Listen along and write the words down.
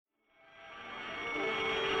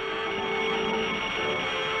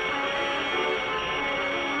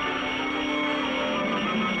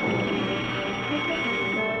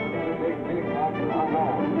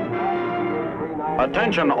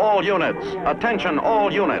Attention all units. Attention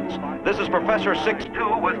all units. This is Professor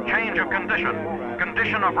 6-2 with change of condition.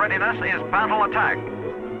 Condition of readiness is battle attack.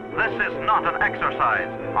 This is not an exercise.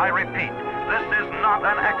 I repeat, this is not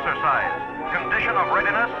an exercise. Condition of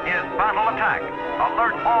readiness is battle attack.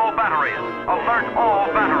 Alert all batteries. Alert all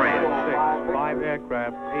batteries. 5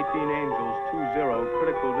 aircraft, 18 Angels, 20,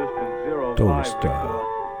 critical distance 0, Toaster.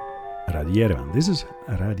 Radio Yerevan. This is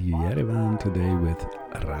Radio Yerevan today with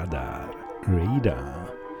Radar.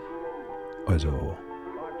 Also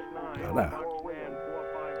Radar.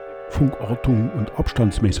 Funkortung und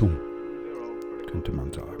Abstandsmessung, könnte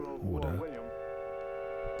man sagen. Oder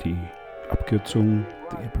die Abkürzung,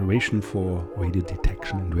 the abbreviation for radio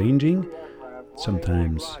detection and ranging.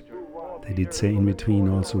 Sometimes they did say in between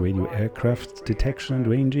also radio aircraft detection and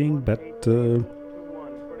ranging, but you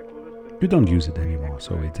don't use it anymore,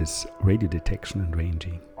 so it is radio detection and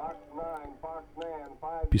ranging.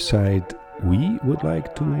 Besides, we would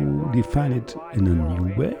like to define it in a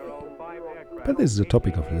new way, but this is a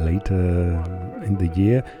topic of later in the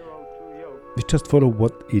year. We just follow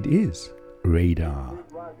what it is. Radar.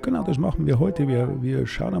 Genau, das machen wir heute. Wir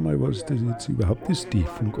schauen einmal, was das jetzt überhaupt ist, die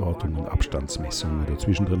Funkortung und Abstandsmessung. Oder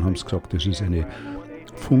zwischendrin haben sie gesagt, das ist eine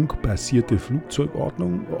funkbasierte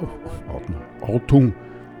Flugzeugortung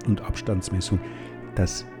und Abstandsmessung.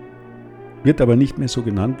 Das wird aber nicht mehr so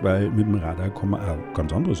genannt, weil mit dem Radar kann man auch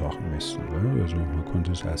ganz andere Sachen messen. Oder? Also man kann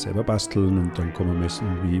das auch selber basteln und dann kann man messen,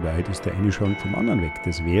 wie weit ist der eine Schrank vom anderen weg.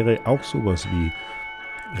 Das wäre auch sowas wie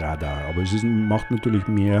Radar. Aber es macht natürlich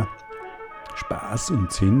mehr Spaß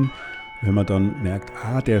und Sinn, wenn man dann merkt,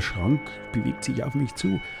 der Schrank bewegt sich auf mich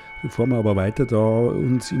zu. Bevor wir aber weiter da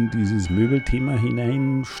uns in dieses Möbelthema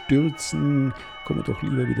hineinstürzen, kommen wir doch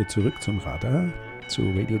lieber wieder zurück zum Radar, zu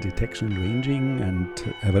Radio Detection and Ranging, and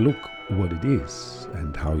have a look what it is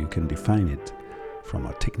and how you can define it from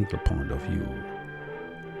a technical point of view.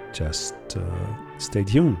 Just stay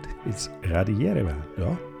tuned. It's Radio Yerevan.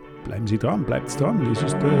 Ja, bleiben Sie dran, bleibt's dran. Das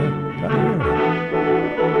ist der Radio Yerevan.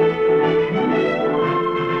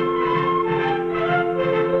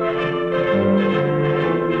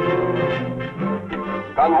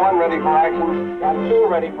 Gun 1 ready for action. Gun 2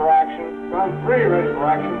 ready for action. Gun 3 ready for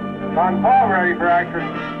action. Gun 4 ready for action.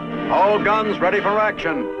 All guns ready for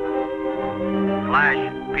action. Flash,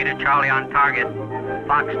 Peter Charlie on target.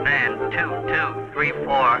 Foxman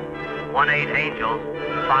 2234, 18 Angels.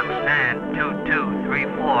 Foxman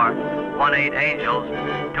 2234, 18 Angels.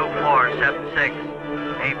 2476,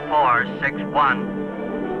 8461.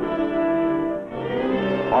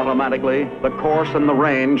 Automatically, the course and the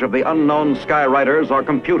range of the unknown Skyriders are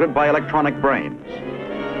computed by electronic brains.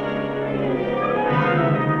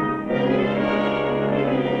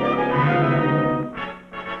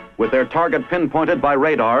 With their target pinpointed by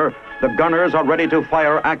radar, the gunners are ready to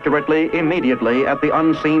fire accurately immediately at the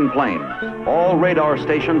unseen plane. All radar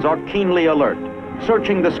stations are keenly alert,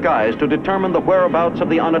 searching the skies to determine the whereabouts of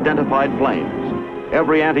the unidentified planes.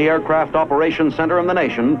 Every anti-aircraft operations center in the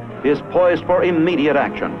nation is poised for immediate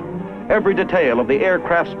action. Every detail of the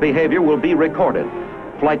aircraft's behavior will be recorded.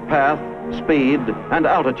 Flight path, speed, and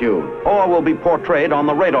altitude, all will be portrayed on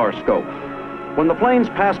the radar scope. When the planes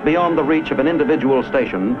pass beyond the reach of an individual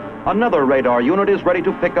station, another radar unit is ready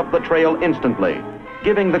to pick up the trail instantly,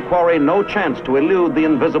 giving the quarry no chance to elude the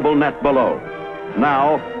invisible net below.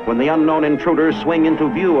 Now, when the unknown intruders swing into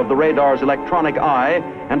view of the radar's electronic eye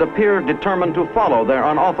and appear determined to follow their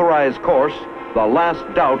unauthorized course, the last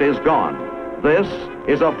doubt is gone. This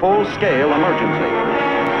is a full-scale emergency.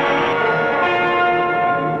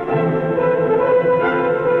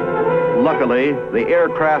 Luckily, the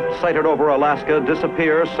aircraft sighted over Alaska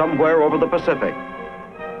disappears somewhere over the Pacific.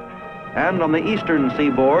 And on the eastern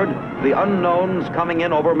seaboard, the unknowns coming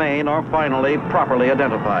in over Maine are finally properly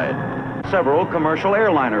identified. Several commercial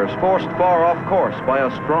airliners forced far off course by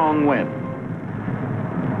a strong wind.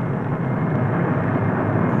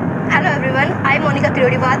 Hello everyone, I'm Monica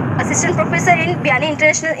Kriodiwal, Assistant Professor in Biani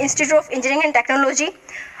International Institute of Engineering and Technology.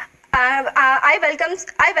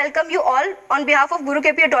 I welcome you all on behalf of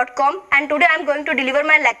GuruKPA.com, and today I'm going to deliver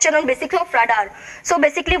my lecture on basics of radar. So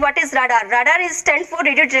basically, what is radar? Radar stands for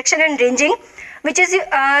radio detection and ranging, which was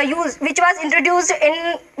introduced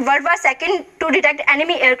in World War II to detect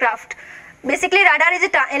enemy aircraft. Basically, radar is an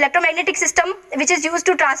electromagnetic system which is used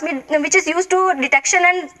to detection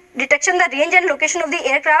the range and location of the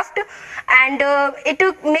aircraft, and it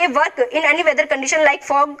may work in any weather condition like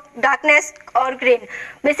fog, darkness, or rain.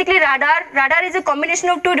 Basically, radar is a combination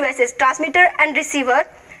of two devices, transmitter and receiver.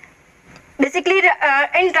 Basically,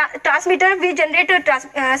 in transmitter, we generate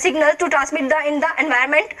a signal to transmit in the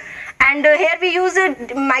environment, and here we use a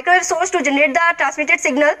microwave source to generate the transmitted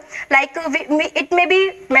signal. Like it may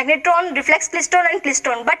be magnetron, reflex klystron, and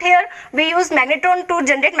klystron, but here we use magnetron to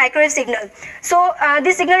generate microwave signal. So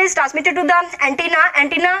this signal is transmitted to the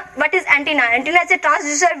antenna. What is antenna? Antenna is a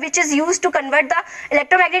transducer which is used to convert the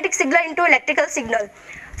electromagnetic signal into electrical signal.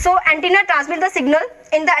 So antenna transmit the signal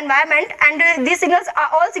in the environment, and these signals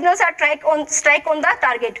all signals are strike on the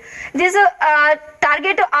target. These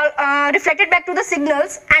target are reflected back to the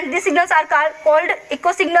signals, and these signals are called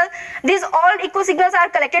echo signal. These all echo signals are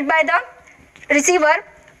collected by the receiver,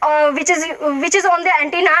 which is on the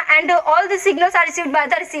antenna, and all these signals are received by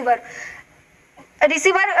the receiver. A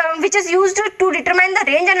receiver which is used to determine the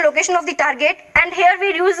range and location of the target, and here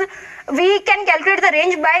we can calculate the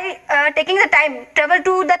range by taking the time travel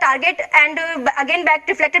to the target and again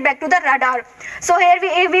reflected back to the radar. So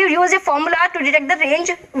here we use a formula to detect the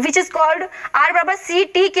range, which is called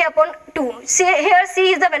R/CTK/2. Here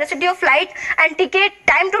C is the velocity of light and TK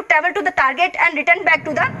time to travel to the target and return back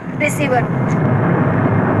to the receiver.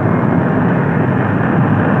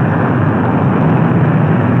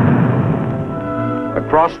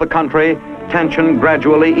 Across the country, tension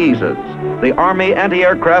gradually eases. The Army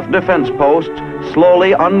anti-aircraft defense posts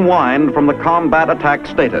slowly unwind from the combat attack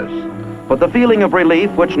status. But the feeling of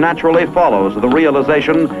relief which naturally follows the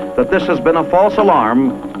realization that this has been a false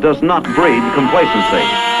alarm does not breed complacency.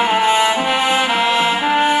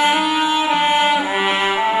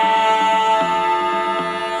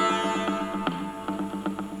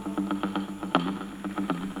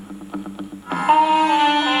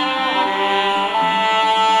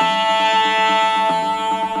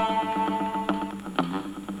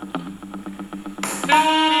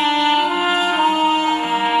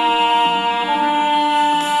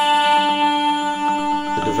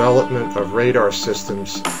 Development of radar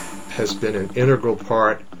systems has been an integral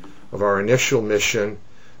part of our initial mission,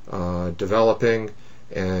 developing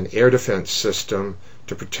an air defense system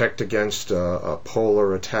to protect against a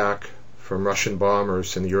polar attack from Russian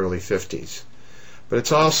bombers in the early 50s. But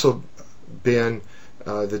it's also been,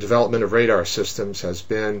 the development of radar systems has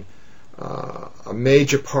been a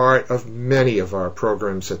major part of many of our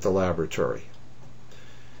programs at the laboratory.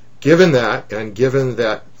 Given that, and given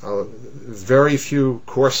that very few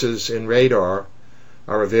courses in radar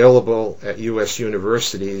are available at U.S.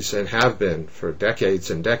 universities and have been for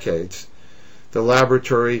decades and decades, the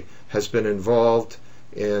laboratory has been involved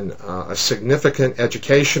in a significant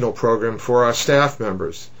educational program for our staff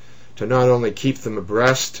members to not only keep them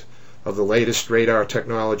abreast of the latest radar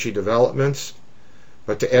technology developments,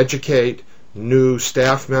 but to educate new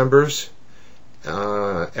staff members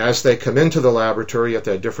as they come into the laboratory at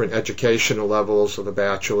their different educational levels of the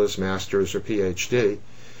bachelor's, master's, or PhD,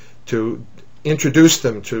 to introduce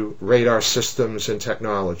them to radar systems and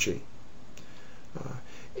technology.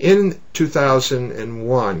 In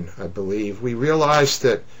 2001, I believe, we realized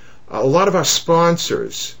that a lot of our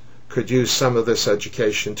sponsors could use some of this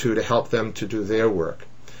education too to help them to do their work.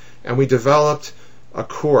 And we developed a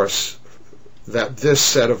course that this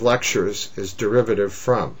set of lectures is derivative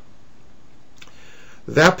from.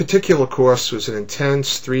 That particular course was an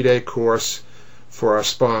intense 3-day course for our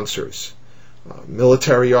sponsors,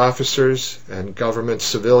 military officers and government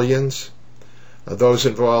civilians, those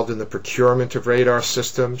involved in the procurement of radar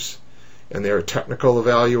systems and their technical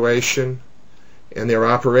evaluation and their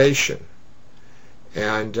operation.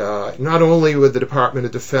 And not only with the Department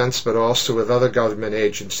of Defense, but also with other government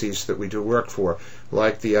agencies that we do work for,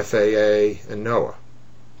 like the FAA and NOAA.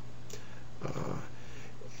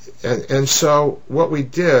 And so what we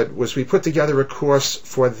did was we put together a course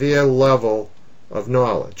for their level of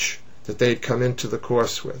knowledge that they'd come into the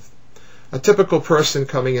course with. A typical person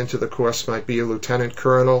coming into the course might be a lieutenant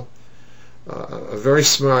colonel, a very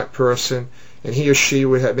smart person, and he or she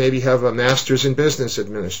would maybe have a master's in business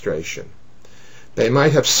administration. They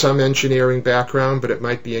might have some engineering background, but it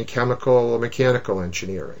might be in chemical or mechanical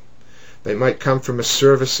engineering. They might come from a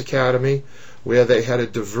service academy where they had a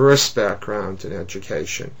diverse background in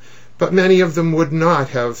education. But many of them would not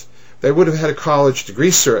have, they would have had a college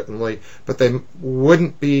degree certainly, but they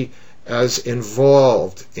wouldn't be as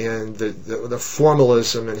involved in the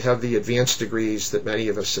formalism and have the advanced degrees that many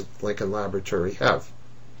of us at Lincoln Laboratory have.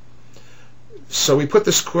 So we put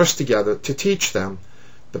this course together to teach them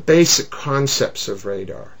the basic concepts of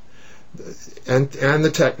radar and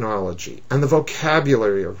the technology and the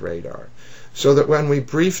vocabulary of radar, so that when we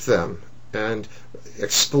briefed them and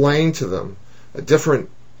explained to them different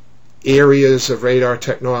areas of radar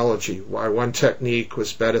technology, why one technique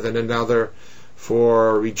was better than another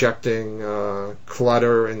for rejecting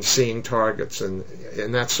clutter and seeing targets and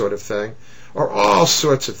that sort of thing, or all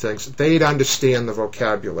sorts of things. They'd understand the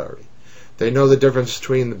vocabulary. They know the difference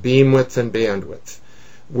between the beam width and bandwidth,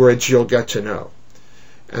 words you'll get to know.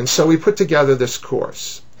 And so we put together this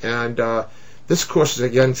course. And this course is,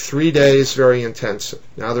 again, 3 days, very intensive.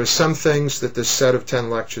 Now, there's some things that this set of 10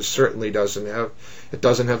 lectures certainly doesn't have. It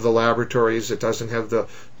doesn't have the laboratories. It doesn't have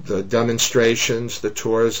the demonstrations, the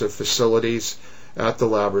tours of facilities at the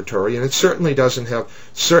laboratory. And it certainly doesn't have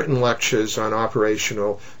certain lectures on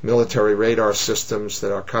operational military radar systems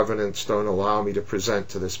that our covenants don't allow me to present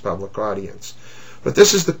to this public audience. But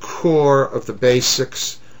this is the core of the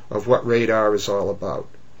basics of what radar is all about.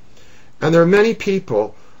 And there are many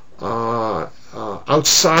people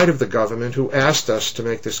outside of the government who asked us to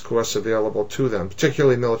make this course available to them,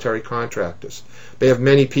 particularly military contractors. They have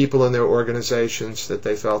many people in their organizations that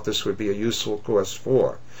they felt this would be a useful course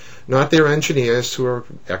for. Not their engineers who are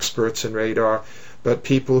experts in radar, but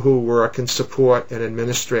people who work in support and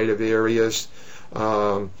administrative areas.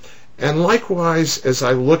 And likewise, as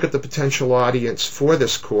I look at the potential audience for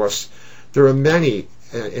this course, there are many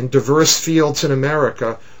in diverse fields in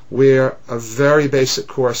America where a very basic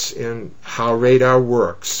course in how radar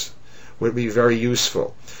works would be very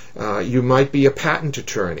useful. You might be a patent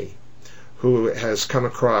attorney who has come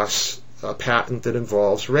across a patent that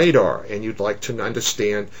involves radar, and you'd like to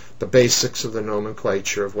understand the basics of the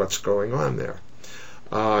nomenclature of what's going on there.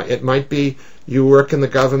 It might be you work in the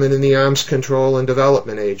government in the Arms Control and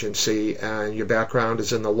Development Agency, and your background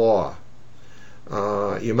is in the law.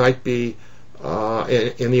 You might be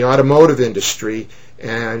in the automotive industry,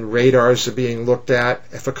 and radars are being looked at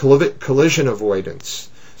for collision avoidance,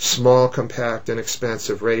 small, compact,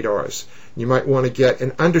 inexpensive radars. You might want to get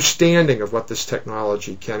an understanding of what this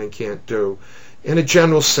technology can and can't do in a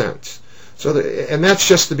general sense. And that's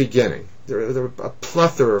just the beginning. There are a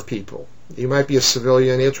plethora of people. You might be a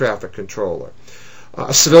civilian air traffic controller,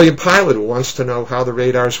 a civilian pilot who wants to know how the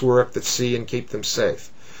radars work that see and keep them safe.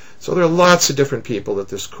 So there are lots of different people that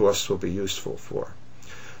this course will be useful for.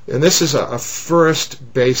 And this is a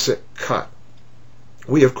first basic cut.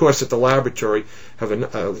 We, of course, at the laboratory have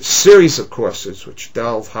a series of courses which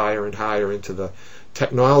delve higher and higher into the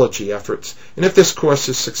technology efforts. And if this course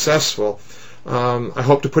is successful, I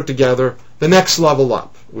hope to put together the next level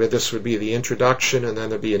up, where this would be the introduction, and then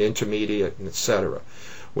there'd be an intermediate, and etc.,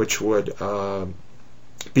 which would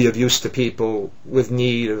be of use to people with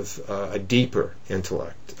need of a deeper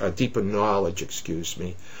intellect, a deeper knowledge,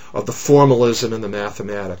 of the formalism and the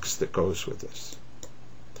mathematics that goes with this.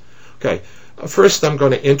 Okay, first I'm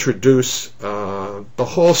going to introduce the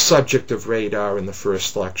whole subject of radar in the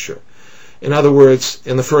first lecture. In other words,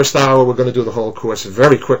 in the first hour we're going to do the whole course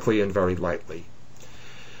very quickly and very lightly.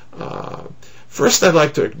 First I'd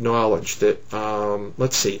like to acknowledge that,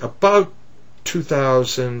 about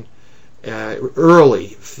 2000, early,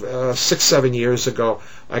 6-7 years ago,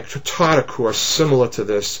 I taught a course similar to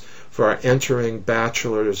this for our entering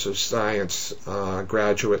Bachelors of Science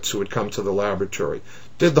graduates who would come to the laboratory.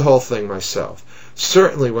 Did the whole thing myself.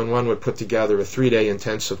 Certainly when one would put together a 3-day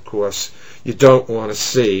intensive course, you don't want to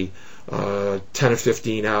see 10 or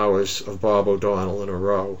 15 hours of Bob O'Donnell in a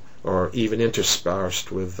row, or even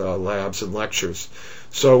interspersed with labs and lectures.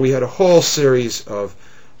 So we had a whole series of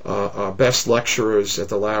best lecturers at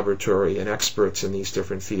the laboratory and experts in these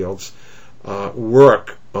different fields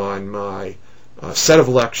work on my set of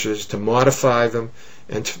lectures to modify them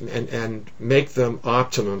and make them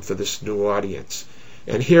optimum for this new audience.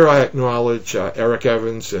 And here I acknowledge Eric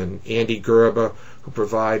Evans and Andy Gerber, who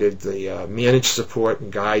provided the managed support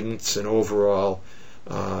and guidance and overall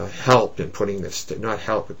help in putting this, not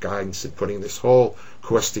help, but guidance in putting this whole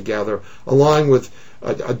course together, along with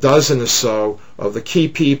a dozen or so of the key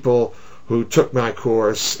people who took my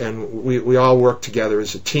course, and we all worked together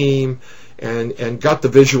as a team and got the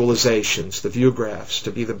visualizations, the view graphs,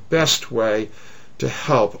 to be the best way to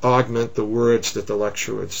help augment the words that the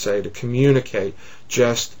lecturer would say, to communicate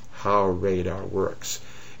just how radar works.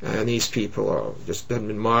 And these people have just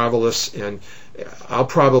been marvelous, and I'll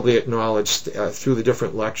probably acknowledge through the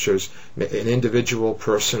different lectures an individual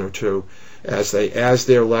person or two as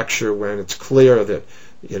their lecture, when it's clear that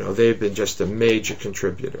they've been just a major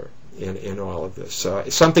contributor in all of this.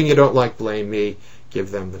 Something you don't like, blame me.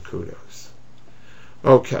 Give them the kudos.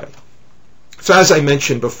 Okay. So as I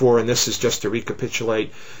mentioned before, and this is just to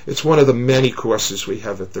recapitulate, it's one of the many courses we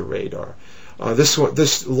have at the radar. This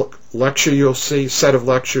lecture you'll see, set of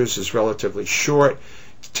lectures, is relatively short,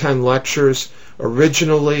 10 lectures.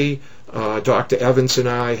 Originally, Dr. Evans and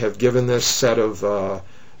I have given this set of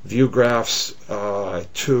view graphs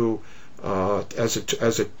to as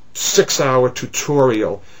a 6-hour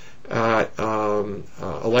tutorial at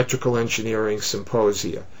electrical engineering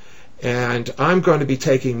symposia. And I'm going to be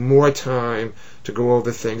taking more time to go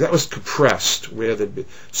over things. That was compressed, where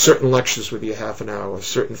certain lectures would be a half an hour,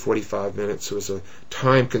 certain 45 minutes. There was a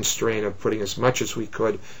time constraint of putting as much as we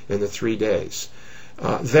could in the 3 days.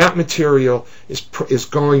 That material is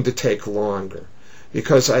going to take longer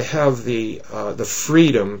because I have the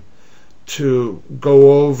freedom to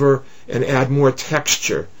go over and add more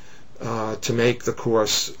texture to make the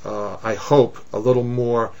course, I hope, a little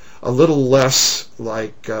less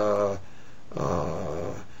like a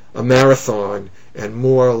marathon and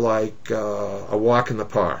more like a walk in the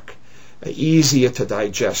park, easier to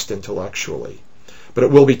digest intellectually. But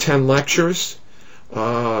it will be 10 lectures.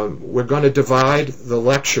 We're going to divide the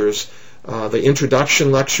lectures. The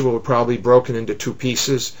introduction lecture will probably be broken into 2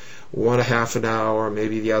 pieces, one a half an hour,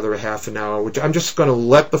 maybe the other a half an hour, which I'm just going to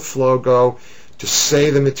let the flow go, to say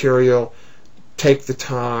the material, take the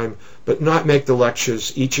time, but not make the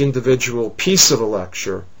lectures, each individual piece of a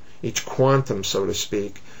lecture, each quantum, so to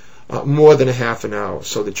speak, more than a half an hour,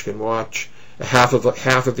 so that you can watch half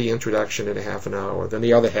of the introduction in a half an hour, then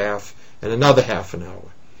the other half in another half an hour.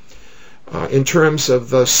 In terms of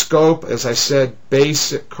the scope, as I said,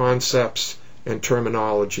 basic concepts and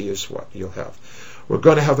terminology is what you'll have. We're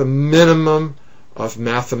going to have a minimum of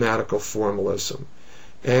mathematical formalism.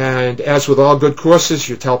 And as with all good courses,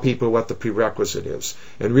 you tell people what the prerequisite is.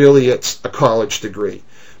 And really it's a college degree.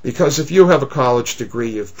 Because if you have a college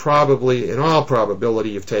degree, you've probably, in all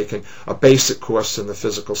probability, you've taken a basic course in the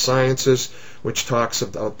physical sciences, which talks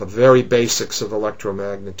about the very basics of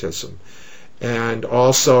electromagnetism. And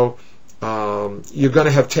also, you're going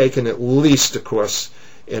to have taken at least a course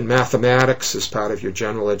in mathematics as part of your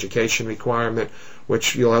general education requirement,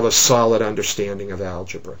 which you'll have a solid understanding of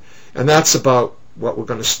algebra. And that's about what we're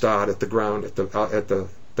going to start at the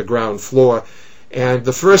ground floor. And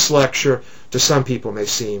the first lecture, to some people, may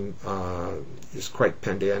seem is quite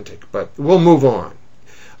pedantic, but we'll move on.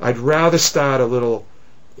 I'd rather start a little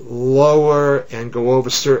lower and go over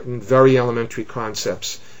certain very elementary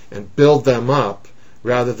concepts and build them up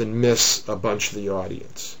rather than miss a bunch of the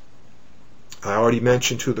audience. I already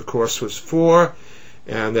mentioned who the course was for,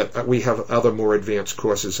 and that we have other more advanced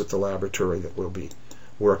courses at the laboratory that we'll be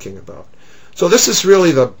working about. So this is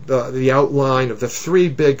really the outline of the 3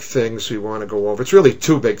 big things we want to go over. It's really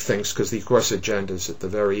 2 big things because the course agenda is at the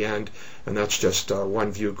very end, and that's just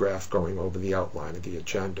one view graph going over the outline of the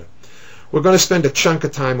agenda. We're going to spend a chunk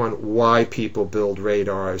of time on why people build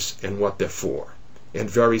radars and what they're for, in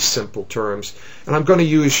very simple terms. And I'm going to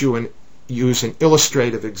use an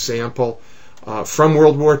illustrative example from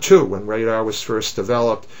World War II, when radar was first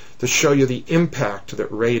developed, to show you the impact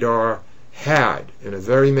that radar had in a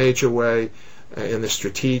very major way in the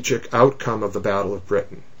strategic outcome of the Battle of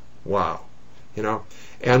Britain. Wow.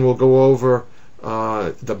 And we'll go over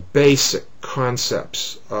the basic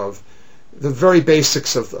concepts of the very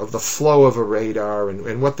basics of the flow of a radar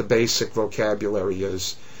and what the basic vocabulary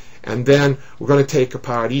is. And then we're going to take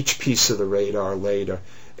apart each piece of the radar later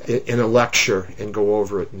in a lecture and go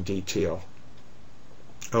over it in detail.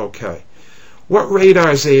 Okay. What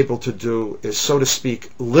radar is able to do is, so to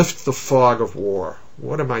speak, lift the fog of war.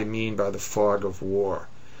 What do I mean by the fog of war?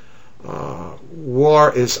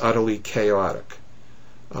 War is utterly chaotic.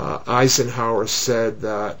 Eisenhower said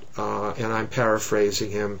that, and I'm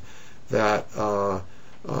paraphrasing him, that all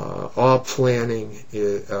plans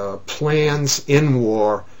in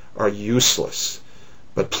war are useless,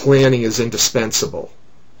 but planning is indispensable.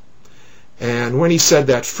 And when he said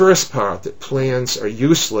that first part, that plans are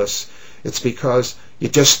useless, it's because you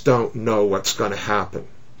just don't know what's going to happen.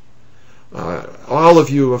 All of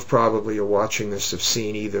you have probably, are watching this, have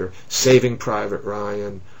seen either Saving Private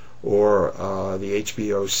Ryan or the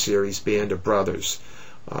HBO series Band of Brothers.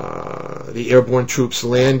 The airborne troops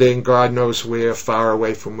landing God knows where, far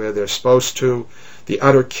away from where they're supposed to. The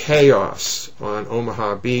utter chaos on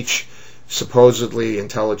Omaha Beach. Supposedly,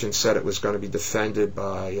 intelligence said it was going to be defended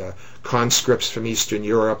by conscripts from Eastern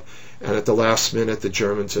Europe, and at the last minute the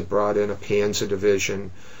Germans had brought in a Panzer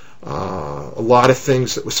division. A lot of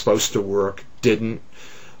things that were supposed to work didn't.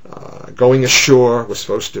 Going ashore was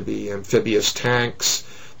supposed to be amphibious tanks.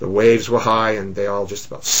 The waves were high and they all just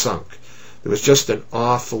about sunk. There was just an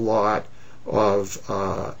awful lot of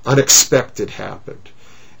unexpected happened.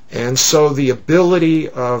 And so the ability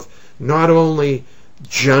of not only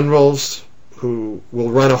generals who will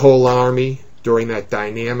run a whole army during that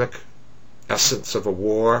dynamic essence of a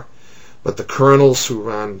war, but the colonels who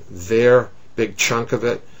run their big chunk of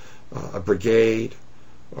it, a brigade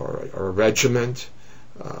or a regiment,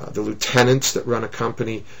 the lieutenants that run a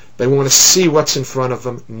company. They want to see what's in front of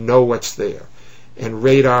them, know what's there. And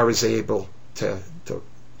radar is able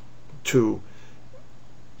to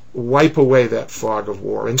wipe away that fog of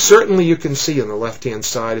war. And certainly you can see on the left-hand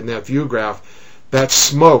side in that view graph that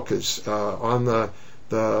smoke is on the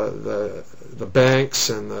banks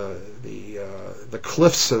and the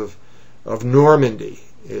cliffs of Normandy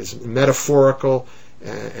is metaphorical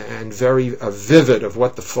and very vivid of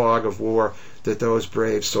what the fog of war that those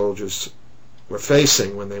brave soldiers were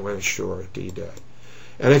facing when they went ashore at D-Day.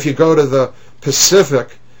 And if you go to the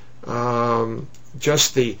Pacific,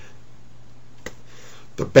 just the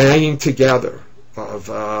banging together of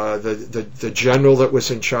the general that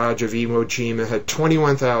was in charge of Iwo Jima had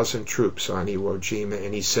 21,000 troops on Iwo Jima,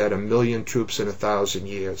 and he said 1,000,000 troops in 1,000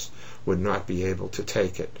 years would not be able to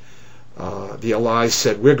take it. The Allies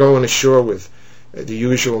said, we're going ashore with the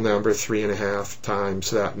usual number, 3.5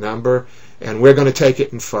 times that number, and we're going to take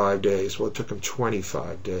it in 5 days. Well, it took them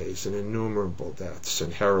 25 days, and innumerable deaths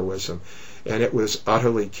and heroism, and it was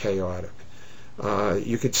utterly chaotic.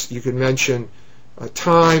 You could mention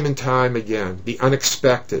time and time again the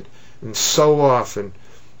unexpected, and so often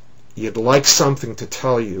you'd like something to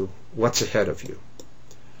tell you what's ahead of you.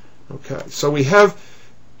 Okay, so we have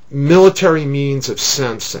military means of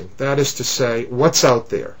sensing, that is to say, what's out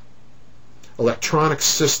there. Electronic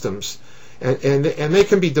systems, and they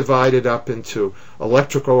can be divided up into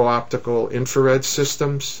electrico-optical infrared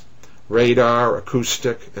systems, radar,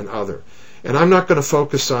 acoustic, and other. And I'm not going to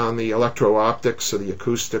focus on the electro-optics or the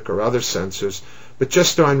acoustic or other sensors, but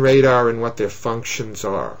just on radar and what their functions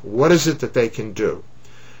are. What is it that they can do?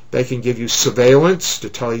 They can give you surveillance to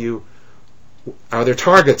tell you, are there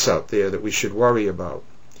targets out there that we should worry about?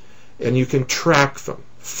 And you can track them,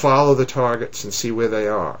 follow the targets and see where they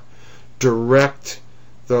are. Direct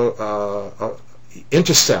the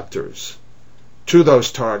interceptors to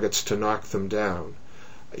those targets to knock them down.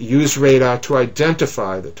 Use radar to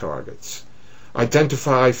identify the targets.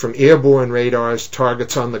 Identify from airborne radars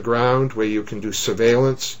targets on the ground where you can do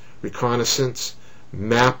surveillance, reconnaissance,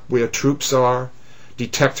 map where troops are,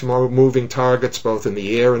 detect moving targets both in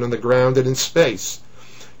the air and on the ground and in space.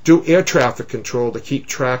 Do air traffic control to keep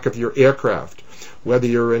track of your aircraft, whether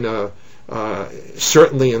you're in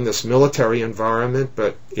certainly in this military environment,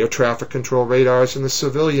 but air traffic control radars in the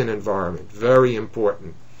civilian environment, very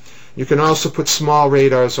important. You can also put small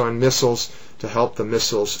radars on missiles to help the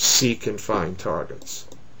missiles seek and find targets.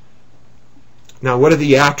 Now, what are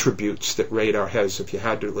the attributes that radar has if you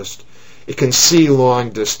had to list? It can see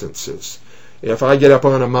long distances. If I get up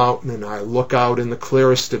on a mountain and I look out in the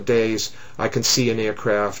clearest of days, I can see an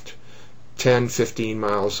aircraft 10, 15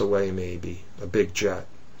 miles away maybe, a big jet.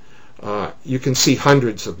 You can see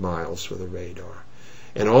hundreds of miles with a radar.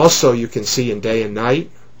 And also you can see in day and night,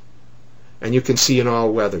 and you can see in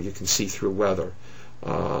all weather. You can see through weather.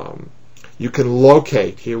 You can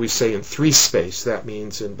locate, here we say in 3 space, that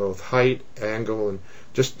means in both height, angle, and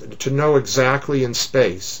just to know exactly in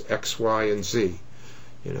space, X, Y, and Z,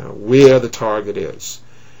 where the target is.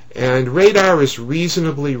 And radar is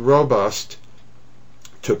reasonably robust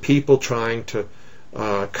to people trying to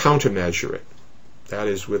countermeasure it. That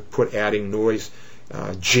is, with adding noise,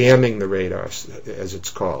 jamming the radar, as it's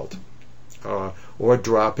called, or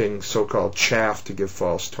dropping so-called chaff to give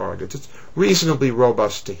false targets. It's reasonably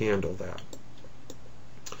robust to handle that.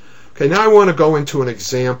 Okay, now I want to go into an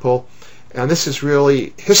example, and this is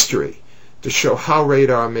really history to show how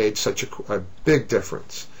radar made such a big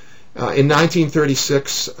difference. In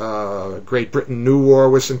 1936, Great Britain knew war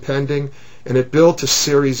was impending, and it built a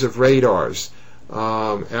series of radars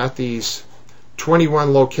at these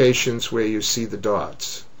 21 locations where you see the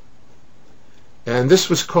dots. And this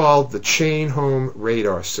was called the Chain Home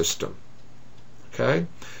Radar System. Okay?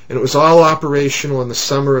 And it was all operational in the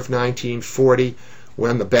summer of 1940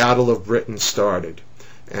 when the Battle of Britain started.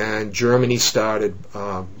 And Germany started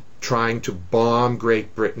trying to bomb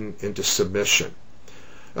Great Britain into submission.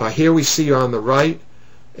 Here we see on the right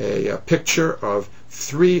a picture of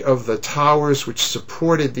 3 of the towers which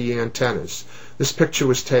supported the antennas. This picture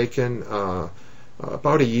was taken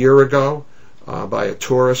about a year ago by a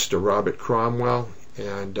tourist, Robert Cromwell,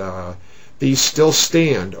 and these still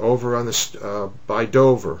stand over on by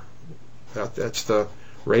Dover. That's the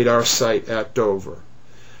radar site at Dover.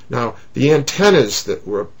 Now, the antennas that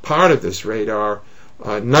were part of this radar,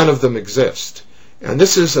 none of them exist. And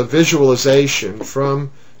this is a visualization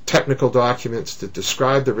from technical documents that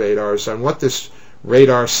describe the radars on what this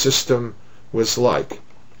radar system was like.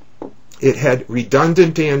 It had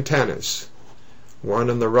redundant antennas, one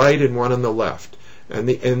on the right and one on the left.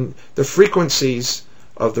 And the frequencies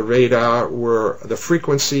of the radar were, the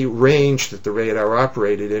frequency range that the radar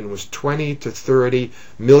operated in was 20 to 30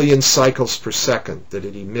 million cycles per second that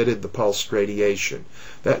it emitted the pulsed radiation.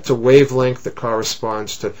 That's a wavelength that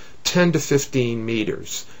corresponds to 10 to 15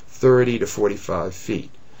 meters, 30 to 45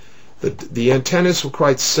 feet. The antennas were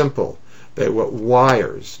quite simple. They were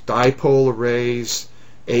wires, dipole arrays,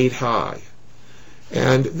 8 high.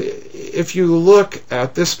 And if you look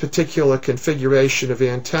at this particular configuration of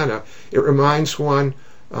antenna, it reminds one,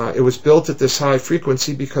 it was built at this high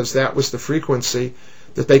frequency because that was the frequency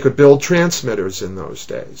that they could build transmitters in those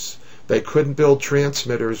days. They couldn't build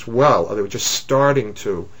transmitters well, or they were just starting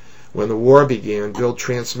to, when the war began, build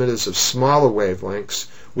transmitters of smaller wavelengths,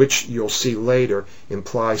 which you'll see later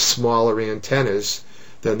imply smaller antennas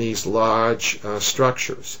than these large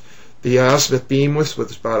structures. The azimuth beam was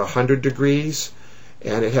about 100 degrees,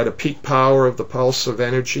 and it had a peak power of the pulse of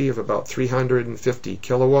energy of about 350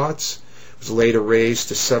 kilowatts. It was later raised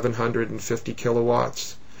to 750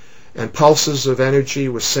 kilowatts. And pulses of energy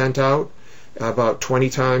were sent out about 20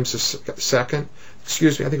 times a second.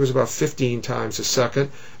 Excuse me, I think it was about 15 times a second.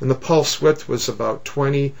 And the pulse width was about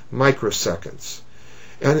 20 microseconds.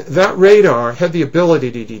 And that radar had the ability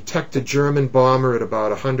to detect a German bomber at about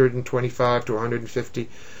 125 to 150.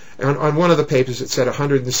 And on one of the papers it said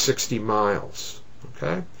 160 miles.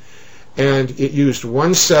 Okay? And it used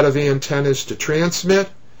one set of antennas to transmit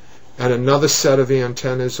and another set of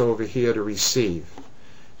antennas over here to receive.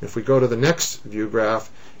 If we go to the next view graph,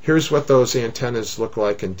 here's what those antennas look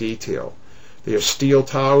like in detail. They are steel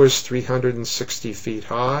towers 360 feet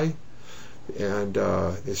high, and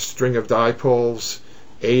a string of dipoles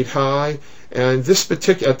 8 high. And this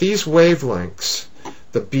at these wavelengths,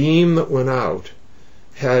 the beam that went out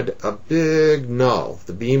had a big null.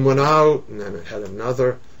 The beam went out, and then it had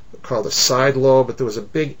another called a side lobe, but there was a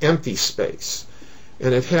big empty space.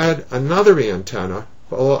 And it had another antenna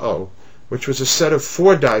below, which was a set of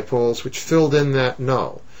 4 dipoles which filled in that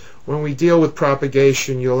null. When we deal with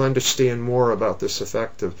propagation, you'll understand more about this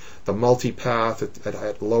effect of the multipath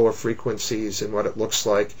at lower frequencies and what it looks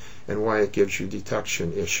like and why it gives you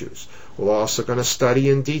detection issues. We're also going to study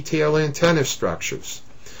in detail antenna structures.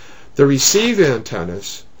 The receive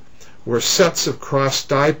antennas were sets of cross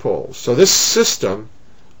dipoles. So this system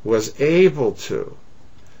was able to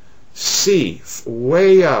see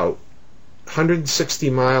way out 160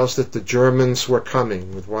 miles that the Germans were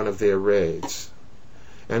coming with one of their raids.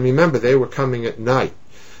 And remember, they were coming at night.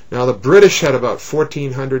 Now, the British had about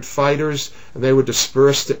 1,400 fighters, and they were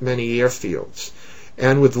dispersed at many airfields.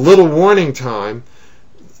 And with little warning time,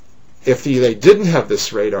 if they didn't have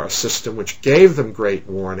this radar system, which gave them great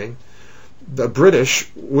warning, the British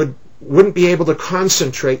wouldn't be able to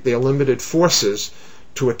concentrate their limited forces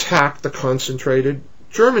to attack the concentrated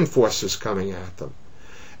German forces coming at them.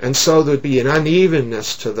 And so there'd be an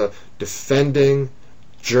unevenness to the defending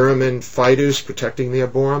German fighters protecting their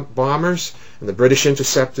bombers, and the British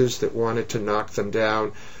interceptors that wanted to knock them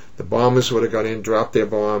down. The bombers would have got in, dropped their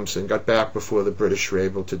bombs, and got back before the British were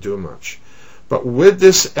able to do much. But with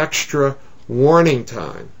this extra warning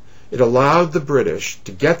time, it allowed the British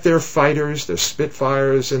to get their fighters, their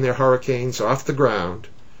Spitfires and their Hurricanes off the ground,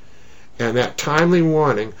 and that timely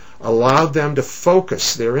warning allowed them to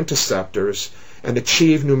focus their interceptors and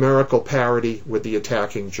achieve numerical parity with the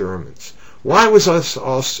attacking Germans. Why was this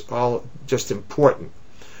all just important?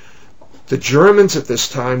 The Germans at this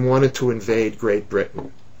time wanted to invade Great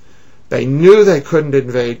Britain. They knew they couldn't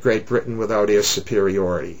invade Great Britain without air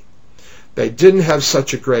superiority. They didn't have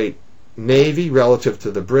such a great navy relative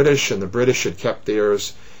to the British, and the British had kept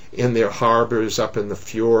theirs in their harbors up in the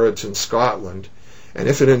fjords in Scotland. And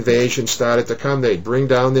if an invasion started to come, they'd bring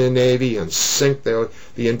down their navy and sink the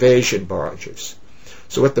invasion barges.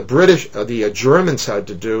 So what the Germans had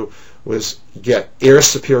to do was get air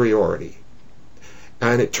superiority.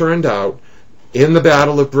 And it turned out, in the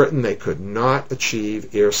Battle of Britain, they could not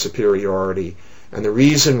achieve air superiority. And the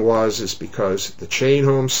reason is because the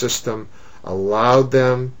chain-home system allowed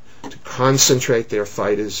them to concentrate their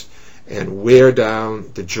fighters and wear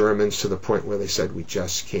down the Germans to the point where they said, we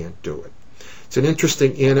just can't do it. It's an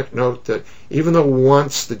interesting anecdote that even though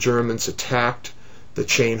once the Germans attacked the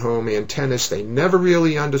chain-home antennas, they never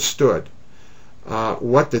really understood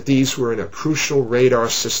that these were in a crucial radar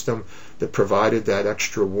system that provided that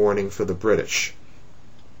extra warning for the British.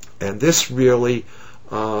 And this really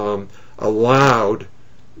allowed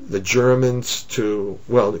the Germans to,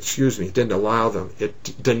 it didn't allow them,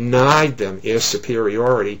 it denied them air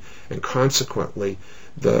superiority, and consequently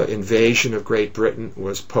the invasion of Great Britain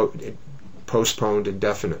was postponed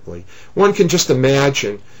indefinitely. One can just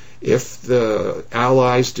imagine if the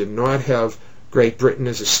Allies did not have Great Britain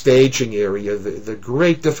as a staging area, the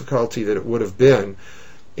great difficulty that it would have been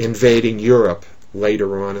invading Europe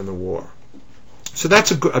later on in the war. So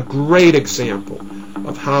that's a great example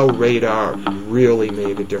of how radar really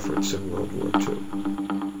made a difference in World War II.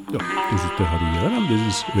 Ja, das ist der Radio Yerevan, das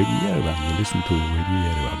ist Radio Yerevan. You listen to Radio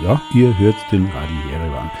Yerevan. Ja, ihr hört den Radio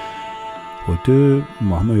Yerevan. Heute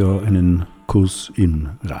machen wir ja einen Kurs in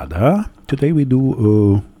Radar. Today we do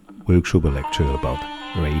a workshop, a lecture about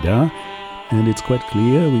radar. And it's quite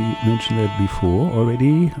clear, we mentioned that before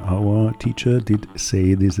already, our teacher did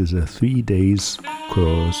say this is a 3 days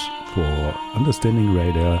course for understanding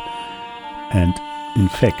radar. And in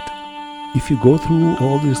fact, if you go through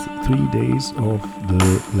all these 3 days of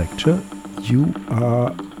the lecture, you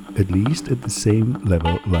are at least at the same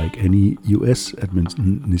level like any US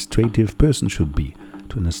administrative person should be,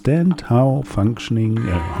 to understand how functioning,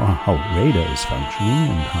 how radar is functioning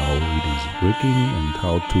and how it is working and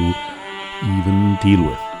how to even deal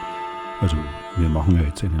with. Also wir machen ja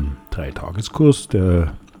jetzt einen 3-Tageskurs.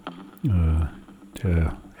 Der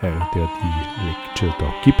Herr, der die Lecture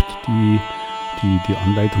da gibt, die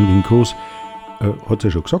Anleitung, den Kurs, hat es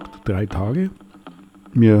ja schon gesagt, 3 Tage.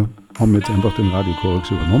 Wir haben jetzt einfach den Radiokorax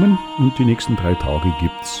übernommen und die nächsten 3 Tage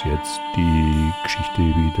gibt es jetzt die Geschichte,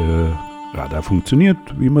 wie der Radar funktioniert,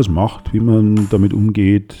 wie man es macht, wie man damit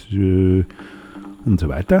umgeht und so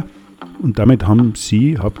weiter. Und damit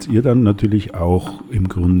habt ihr dann natürlich auch im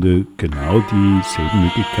Grunde genau dieselben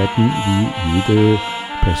Möglichkeiten wie jede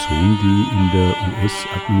Person, die in der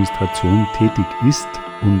US-Administration tätig ist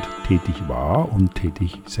und tätig war und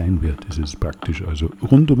tätig sein wird. Das ist praktisch, also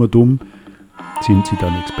rundum sind sie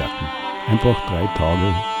dann Experten. Einfach 3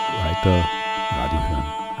 Tage weiter Radio hören.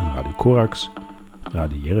 Ein Radio Korax,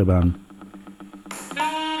 Radio Yerevan.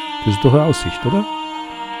 Das ist doch eine Aussicht, oder?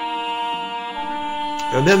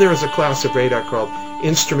 And then there is a class of radar called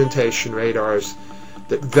instrumentation radars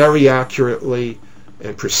that very accurately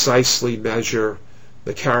and precisely measure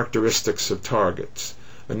the characteristics of targets.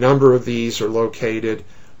 A number of these are located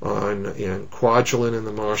in Kwajalein in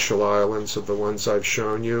the Marshall Islands, of the ones I've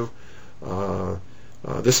shown you.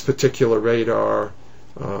 This particular radar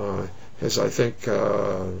has, I think,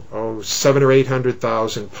 700,000 or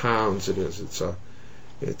 800,000 pounds. It is.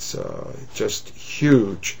 It's just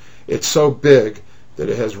huge. It's so big that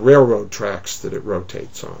it has railroad tracks that it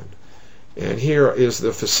rotates on. And here is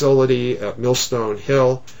the facility at Millstone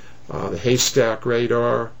Hill, the Haystack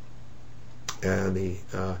radar and the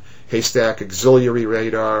Haystack auxiliary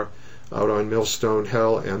radar out on Millstone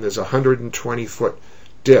Hill, and there's a 120-foot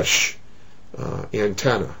dish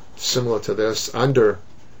antenna similar to this under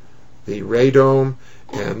the radome,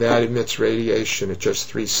 and that emits radiation at just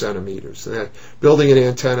 3 centimeters. And that, building an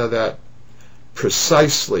antenna that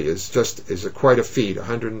precisely is quite a feat,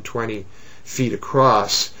 120 feet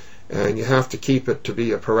across, and you have to keep it to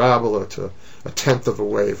be a parabola to 1/10 of a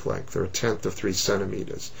wavelength, or 1/10 of 3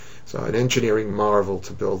 centimeters. So an engineering marvel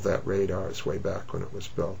to build that radar is way back when it was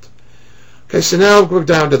built. Okay, so now we're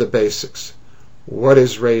down to the basics. What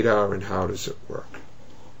is radar and how does it work?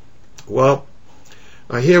 Well,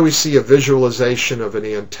 here we see a visualization of an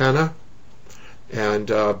antenna, and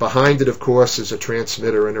behind it, of course, is a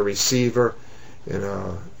transmitter and a receiver in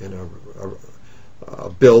a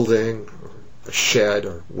building, or a shed,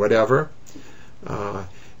 or whatever.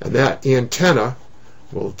 And that antenna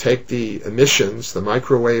will take the emissions, the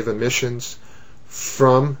microwave emissions,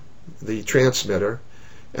 from the transmitter,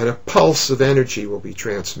 and a pulse of energy will be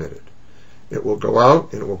transmitted. It will go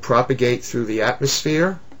out and it will propagate through the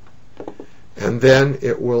atmosphere, and then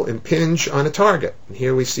it will impinge on a target. And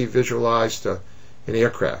here we see visualized an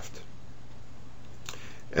aircraft.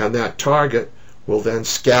 And that target will then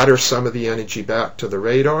scatter some of the energy back to the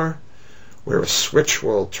radar, where a switch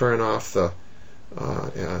will turn off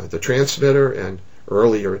the transmitter, and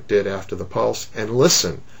earlier it did after the pulse, and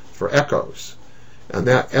listen for echoes. And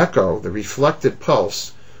that echo, the reflected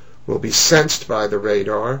pulse, will be sensed by the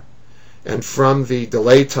radar, and from the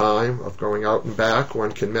delay time of going out and back,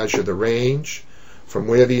 one can measure the range. From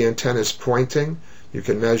where the antenna is pointing, you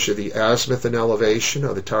can measure the azimuth and elevation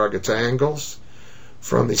of the target's angles.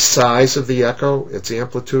 From the size of the echo, its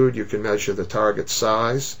amplitude, you can measure the target's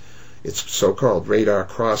size. It's so-called radar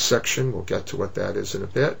cross-section. We'll get to what that is in a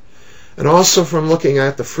bit. And also from looking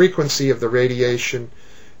at the frequency of the radiation,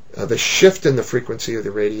 the shift in the frequency of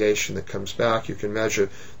the radiation that comes back, you can measure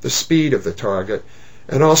the speed of the target,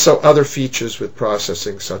 and also other features with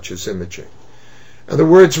processing such as imaging. And the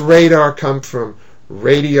words radar come from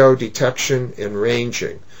radio detection and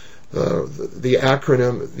ranging. The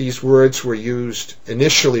acronym, these words were used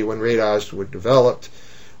initially when radars were developed,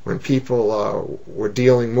 when people were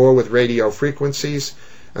dealing more with radio frequencies,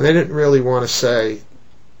 And they didn't really want to say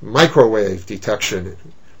microwave detection,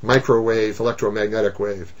 microwave electromagnetic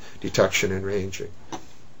wave detection and ranging.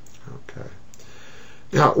 Okay.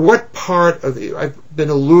 Now, what part of the... I've been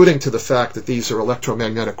alluding to the fact that these are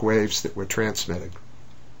electromagnetic waves that we're transmitting.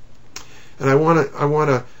 And I want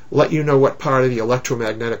to let you know what part of the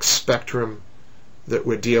electromagnetic spectrum that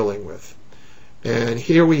we're dealing with. And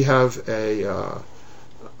here we have a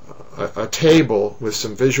table with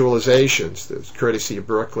some visualizations, that's courtesy of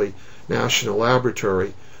Berkeley National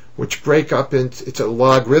Laboratory, which break up into, it's a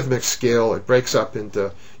logarithmic scale, it breaks up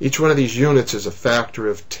into, each one of these units is a factor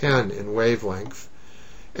of 10 in wavelength.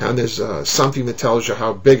 And there's something that tells you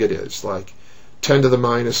how big it is, like 10 to the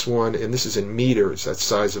minus 1, and this is in meters, that's the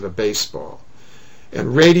size of a baseball.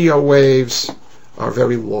 And radio waves are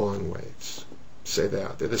very long waves, say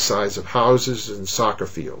that. They're the size of houses and soccer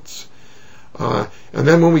fields. And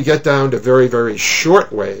then when we get down to very, very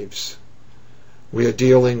short waves, we are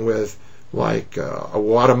dealing with like a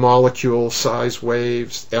water molecule size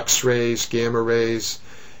waves, X-rays, gamma rays,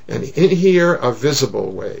 and in here are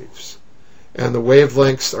visible waves. And the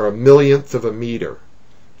wavelengths are a millionth of a meter,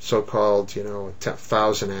 so-called,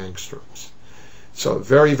 1,000 angstroms. So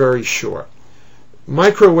very, very short.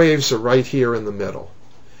 Microwaves are right here in the middle.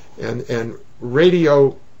 And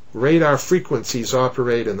radar frequencies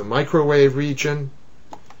operate in the microwave region,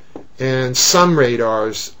 and some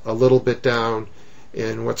radars a little bit down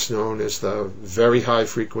in what's known as the very high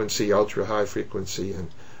frequency, ultra high frequency, and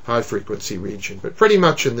high frequency region, but pretty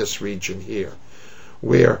much in this region here,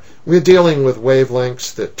 where we're dealing with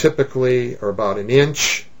wavelengths that typically are about an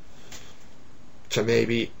inch to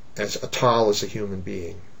maybe as tall as a human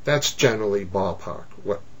being. That's generally ballpark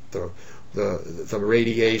what the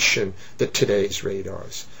radiation that today's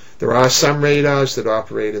radars. There are some radars that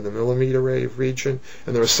operate in the millimeter wave region,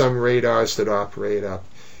 and there are some radars that operate up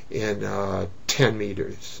in 10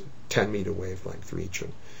 meter wavelength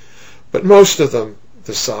region. But most of them,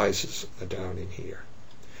 the sizes are down in here.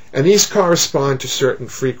 And these correspond to certain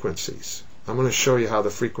frequencies. I'm going to show you how the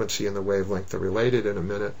frequency and the wavelength are related in a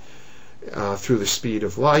minute through the speed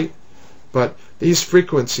of light. But these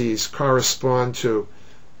frequencies correspond to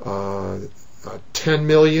 10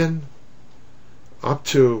 million up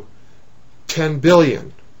to 10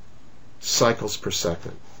 billion cycles per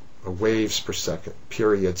second, or waves per second,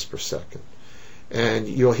 periods per second. And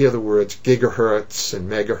you'll hear the words gigahertz and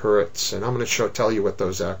megahertz, and I'm going to tell you what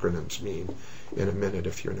those acronyms mean in a minute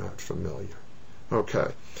if you're not familiar.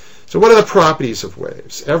 Okay, so what are the properties of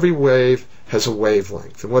waves? Every wave has a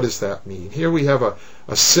wavelength, and what does that mean? Here we have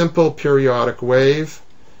a simple periodic wave.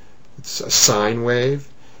 It's a sine wave,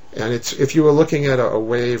 and it's, if you were looking at a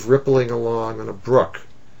wave rippling along on a brook,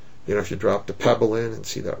 if you dropped a pebble in and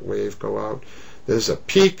see that wave go out, there's a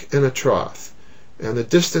peak and a trough, and the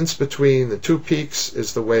distance between the two peaks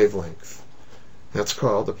is the wavelength. That's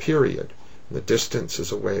called a period. The distance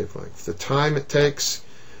is a wavelength. The time it takes,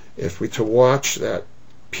 if we to watch that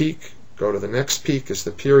peak go to the next peak, is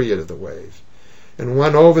the period of the wave. And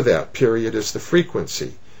 1 over that period is the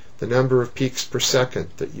frequency, the number of peaks per second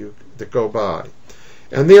that go by.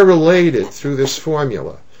 And they're related through this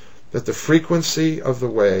formula, that the frequency of the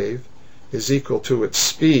wave is equal to its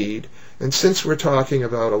speed. And since we're talking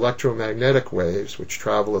about electromagnetic waves, which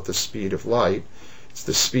travel at the speed of light, it's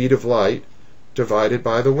the speed of light divided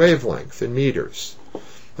by the wavelength in meters.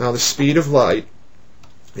 Now the speed of light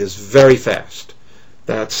is very fast.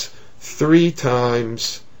 That's 3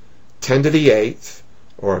 times 10 to the 8th,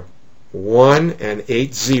 or 1 and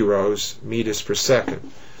 8 zeros meters per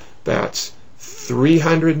second. That's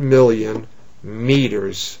 300 million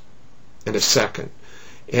meters in a second.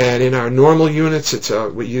 And in our normal units,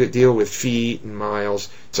 we deal with feet and miles.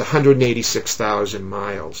 It's 186,000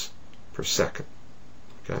 miles per second.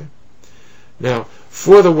 Okay. Now,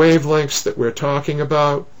 for the wavelengths that we're talking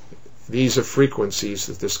about, these are frequencies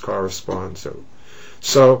that this corresponds to.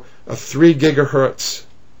 So, a 3 gigahertz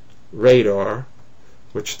radar,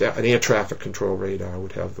 which an air traffic control radar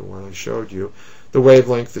would have the one I showed you, the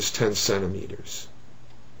wavelength is 10 centimeters.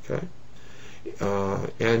 Okay.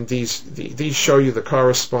 And these show you the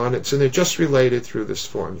correspondence, and they're just related through this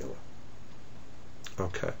formula.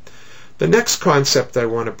 Okay. The next concept I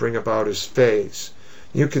want to bring about is phase.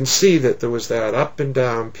 You can see that there was that up and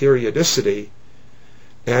down periodicity,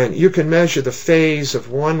 and you can measure the phase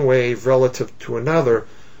of one wave relative to another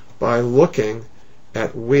by looking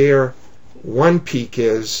at where one peak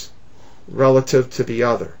is relative to the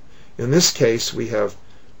other. In this case, we have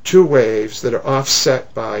 2 waves that are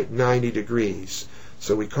offset by 90 degrees.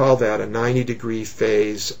 So we call that a 90-degree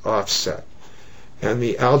phase offset. And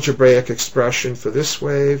the algebraic expression for this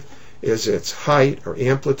wave is its height or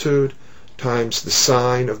amplitude times the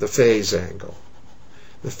sine of the phase angle.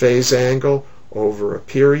 The phase angle over a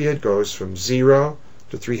period goes from 0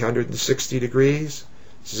 to 360 degrees,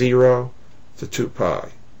 0 to 2 pi.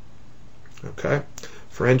 Okay?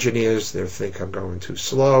 For engineers, they think I'm going too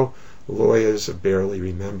slow. Lawyers are barely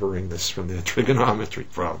remembering this from their trigonometry,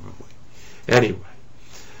 probably. Anyway,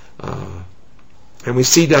 and we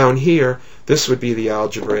see down here, this would be the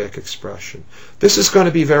algebraic expression. This is going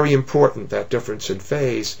to be very important, that difference in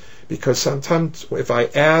phase, because sometimes if I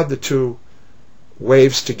add the two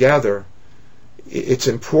waves together, it's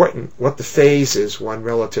important what the phase is, one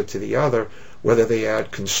relative to the other, whether they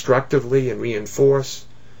add constructively and reinforce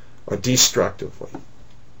or destructively.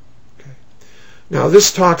 Okay. Now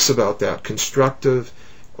this talks about that constructive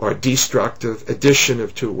or destructive addition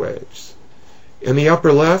of two waves. In the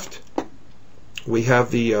upper left, we have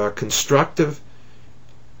the constructive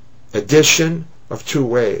addition of two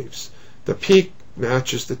waves. The peak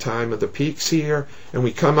matches the time of the peaks here, and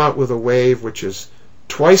we come out with a wave which is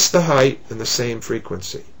twice the height and the same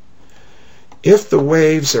frequency. If the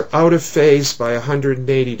waves are out of phase by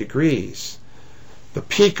 180 degrees, the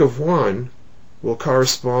peak of one will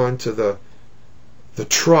correspond to the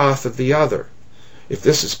trough of the other. If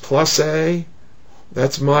this is plus A,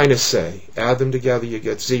 that's minus A. Add them together, you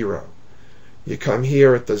get 0. You come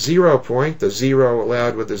here at the 0 point, the 0 will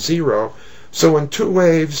add with the 0. So when two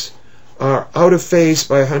waves are out of phase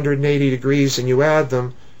by 180 degrees and you add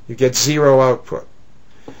them, you get 0 output.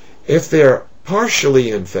 If they're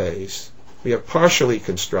partially in phase, we have partially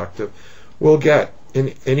constructive, we'll get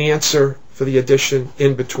an answer for the addition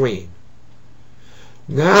in between.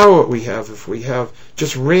 Now what we have, if we have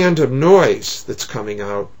just random noise that's coming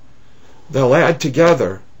out, they'll add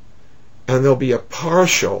together and there'll be a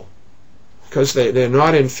partial, because they're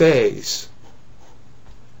not in phase,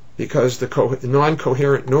 because the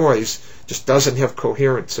non-coherent noise just doesn't have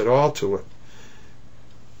coherence at all to it.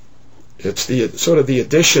 It's the sort of the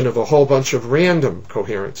addition of a whole bunch of random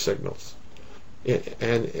coherent signals,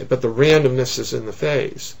 but the randomness is in the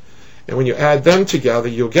phase. And when you add them together,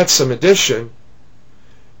 you'll get some addition,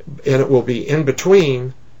 and it will be in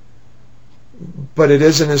between, but it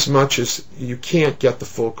isn't as much as you can't get the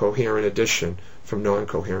full coherent addition from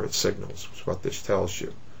non-coherent signals, is what this tells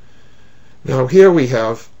you. Now here we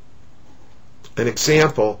have an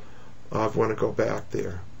example of, I want to go back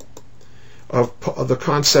there, of the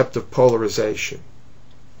concept of polarization.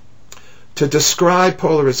 To describe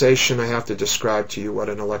polarization, I have to describe to you what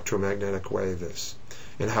an electromagnetic wave is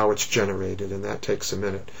and how it's generated, and that takes a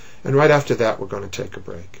minute. And right after that, we're going to take a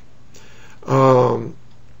break.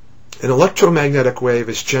 An electromagnetic wave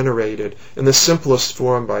is generated in the simplest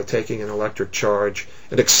form by taking an electric charge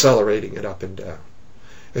and accelerating it up and down.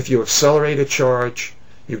 If you accelerate a charge,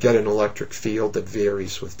 you get an electric field that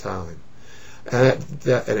varies with time. And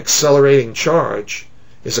an accelerating charge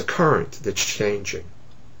is a current that's changing.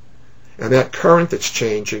 And that current that's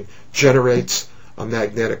changing generates a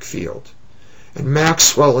magnetic field. And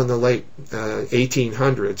Maxwell in the late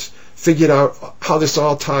 1800s figured out how this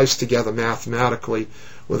all ties together mathematically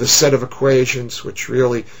with a set of equations which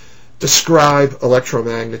really describe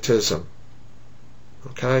electromagnetism.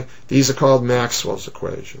 Okay? These are called Maxwell's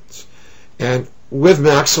equations. And with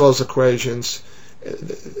Maxwell's equations,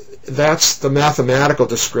 that's the mathematical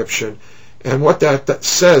description. And what that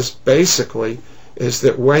says basically is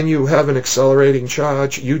that when you have an accelerating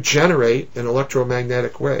charge, you generate an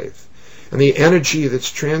electromagnetic wave. And the energy that's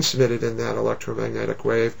transmitted in that electromagnetic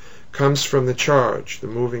wave comes from the charge, the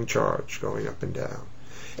moving charge going up and down.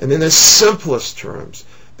 And in the simplest terms,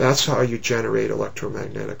 that's how you generate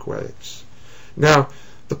electromagnetic waves. Now,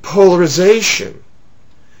 the polarization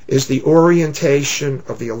is the orientation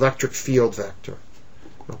of the electric field vector.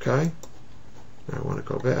 Okay? Now I want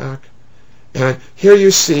to go back. And here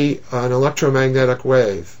you see an electromagnetic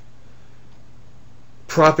wave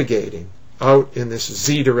propagating out in this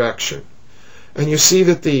z direction. And you see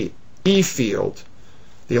that the E field,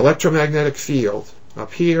 the electromagnetic field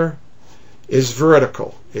up here, is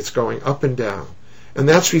vertical. It's going up and down. And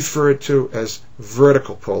that's referred to as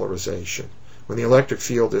vertical polarization, when the electric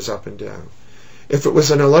field is up and down. If it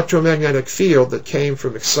was an electromagnetic field that came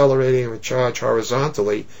from accelerating a charge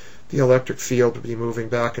horizontally, the electric field would be moving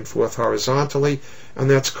back and forth horizontally, and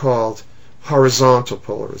that's called horizontal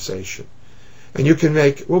polarization. And you can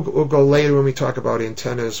make, we'll go later when we talk about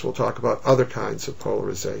antennas, we'll talk about other kinds of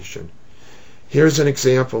polarization. Here's an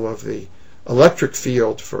example of the electric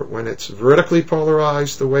field for when it's vertically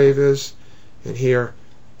polarized, the wave is, and here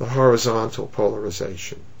the horizontal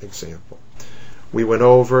polarization example. We went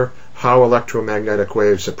over how electromagnetic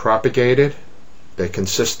waves are propagated. They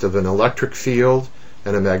consist of an electric field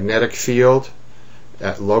and a magnetic field,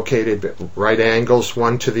 located at right angles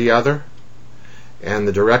one to the other, and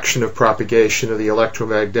the direction of propagation of the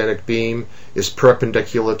electromagnetic beam is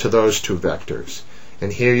perpendicular to those two vectors.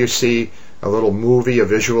 And here you see a little movie, a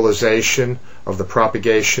visualization of the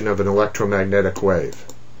propagation of an electromagnetic wave.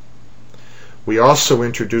 We also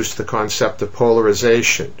introduced the concept of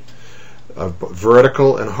polarization, of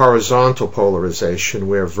vertical and horizontal polarization,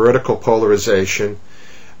 where vertical polarization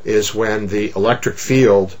is when the electric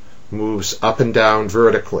field moves up and down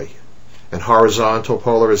vertically, and horizontal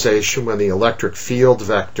polarization when the electric field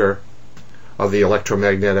vector of the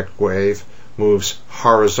electromagnetic wave moves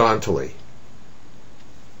horizontally.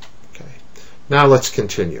 Okay. Now let's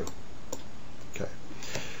continue. Okay.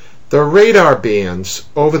 The radar bands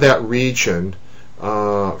over that region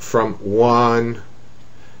from 1,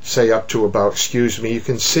 say up to about, you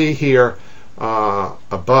can see here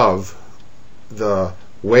above the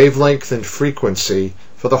wavelength and frequency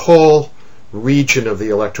for the whole region of the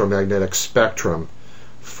electromagnetic spectrum,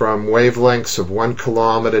 from wavelengths of 1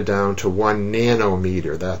 kilometer down to 1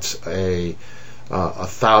 nanometer. That's a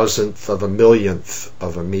thousandth of a millionth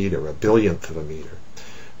of a meter, a billionth of a meter.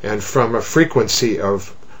 And from a frequency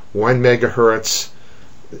of 1 megahertz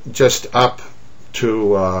just up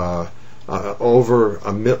to over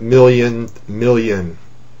a million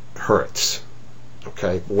hertz,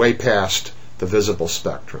 okay, way past the visible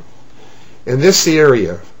spectrum. In this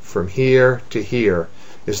area, from here to here,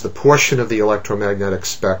 is the portion of the electromagnetic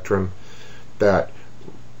spectrum that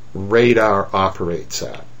radar operates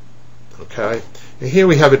at. Okay? And here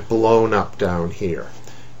we have it blown up down here.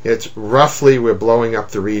 It's roughly, we're blowing up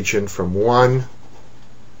the region from 1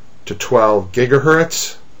 to 12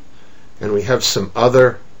 gigahertz, and we have some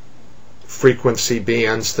other frequency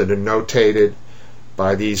bands that are notated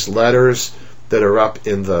by these letters that are up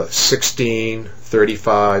in the 16,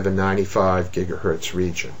 35, and 95 gigahertz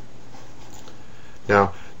region.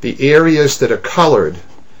 Now, the areas that are colored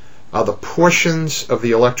are the portions of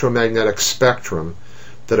the electromagnetic spectrum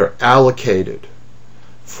that are allocated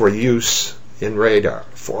for use in radar,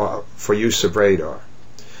 for use of radar.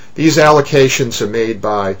 These allocations are made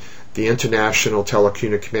by the International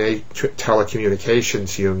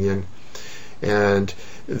Telecommunications Union, and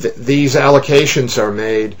these allocations are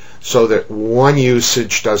made so that one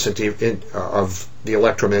usage of the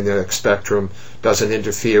electromagnetic spectrum doesn't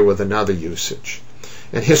interfere with another usage.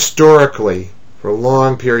 And historically, for a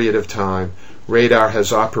long period of time, radar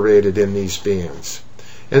has operated in these bands.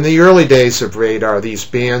 In the early days of radar, these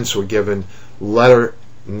bands were given letter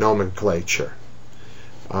nomenclature.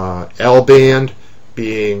 L band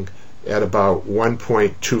being at about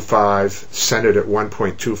 1.25, centered at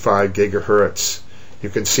 1.25 gigahertz. You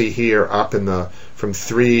can see here up in the from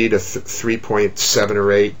 3 to 3.7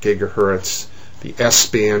 or 8 gigahertz, the S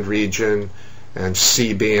band region, and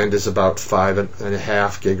C band is about 5.5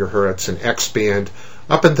 gigahertz, and X band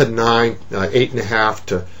up into 8.5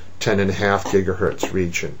 to 10.5 gigahertz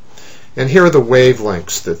region. And here are the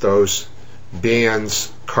wavelengths that those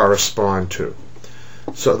bands correspond to.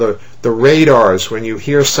 So the radars, when you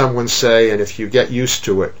hear someone say, and if you get used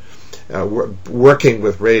to it, working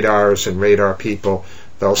with radars and radar people,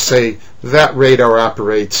 they'll say that radar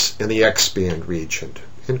operates in the X band region.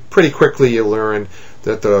 And pretty quickly you learn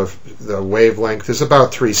that the wavelength is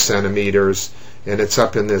about 3 centimeters, and it's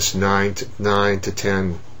up in this 9 to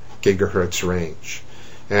 10 gigahertz range.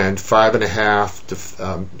 And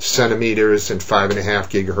 5.5 centimeters and 5.5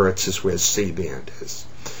 gigahertz is where C band is.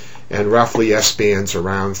 And roughly S band's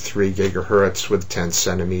around 3 gigahertz with 10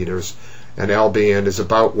 centimeters, and L band is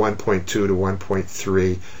about 1.2 to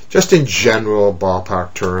 1.3, just in general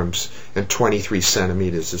ballpark terms, and 23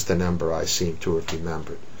 centimeters is the number I seem to have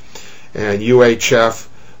remembered. And UHF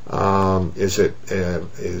is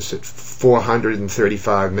at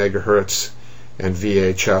 435 megahertz, and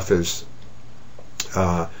VHF is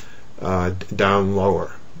down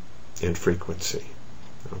lower in frequency.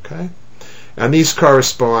 Okay, and these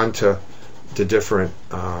correspond to different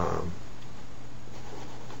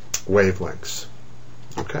wavelengths.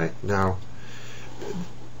 Okay, now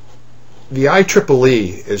the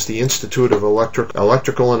IEEE is the Institute of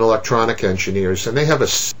Electrical and Electronic Engineers, and they have a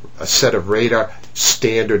set of radar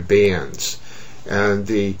standard bands, and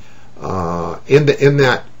in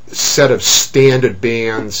that set of standard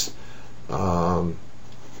bands,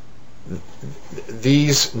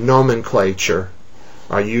 these nomenclature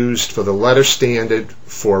are used for the letter standard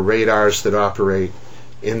for radars that operate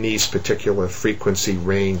in these particular frequency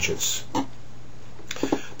ranges.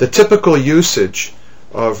 The typical usage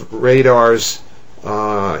of radars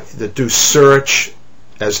that do search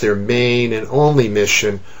as their main and only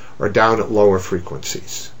mission are down at lower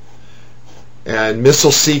frequencies. And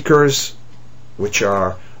missile seekers which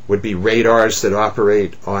would be radars that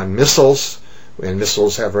operate on missiles, and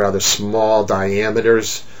missiles have rather small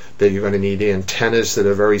diameters, that you're going to need antennas that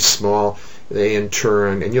are very small. They in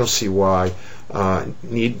turn, and you'll see why,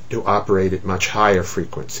 need to operate at much higher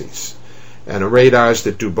frequencies. And radars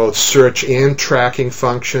that do both search and tracking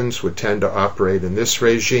functions would tend to operate in this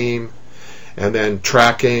regime, and then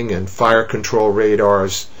tracking and fire control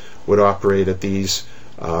radars would operate at these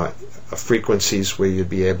frequencies where you'd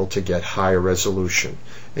be able to get higher resolution.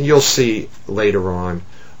 And you'll see later on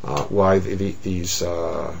why these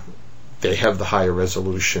they have the higher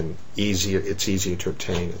resolution. It's easier to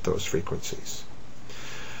obtain at those frequencies.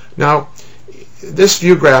 Now, this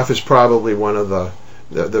view graph is probably one of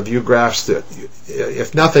the view graphs that,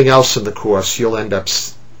 if nothing else in the course, you'll end up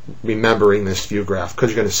remembering this view graph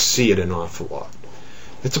because you're going to see it an awful lot.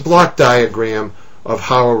 It's a block diagram of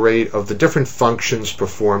how of the different functions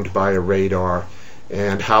performed by a radar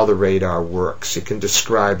and how the radar works. You can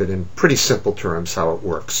describe it in pretty simple terms how it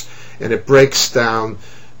works, and it breaks down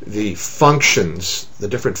the functions, the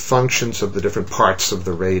different functions of the different parts of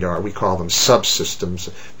the radar. We call them subsystems.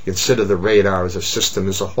 If you consider the radar as a system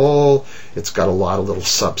as a whole, it's got a lot of little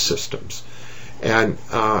subsystems. And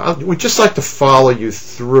we'd just like to follow you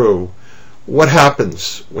through what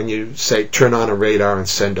happens when you, say, turn on a radar and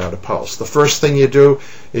send out a pulse. The first thing you do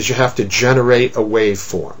is you have to generate a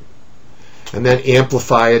waveform, and then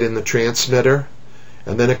amplify it in the transmitter,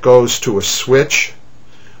 and then it goes to a switch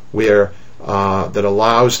where that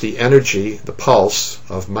allows the energy, the pulse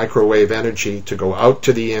of microwave energy, to go out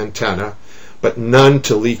to the antenna, but none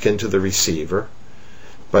to leak into the receiver.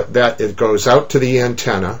 But that it goes out to the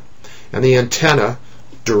antenna, and the antenna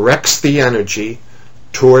directs the energy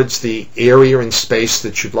towards the area in space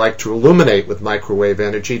that you'd like to illuminate with microwave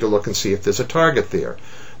energy to look and see if there's a target there.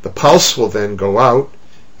 The pulse will then go out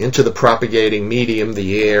into the propagating medium,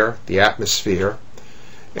 the air, the atmosphere,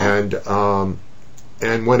 and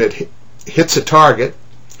when it hits a target,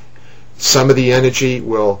 some of the energy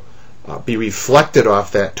will be reflected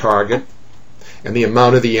off that target, and the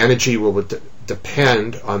amount of the energy will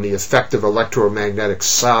depend on the effective electromagnetic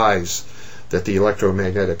size that the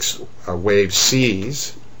electromagnetic wave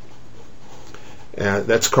sees. And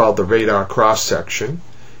that's called the radar cross-section,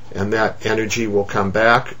 and that energy will come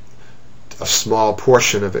back, a small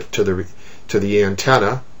portion of it, to the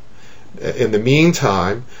antenna. In the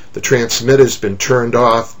meantime, the transmitter's been turned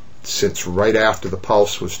off since right after the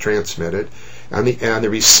pulse was transmitted, and the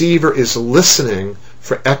receiver is listening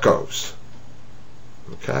for echoes.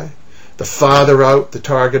 Okay? The farther out the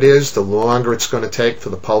target is, the longer it's going to take for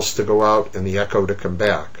the pulse to go out and the echo to come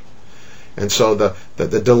back. And so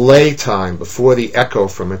the delay time before the echo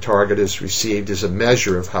from a target is received is a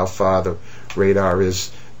measure of how far the radar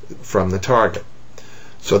is from the target.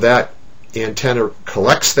 So that antenna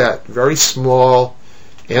collects that very small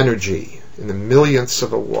energy in the millionths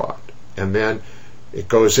of a watt, and then it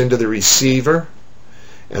goes into the receiver,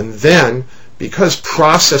 and then, because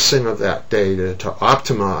processing of that data to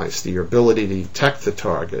optimize the ability to detect the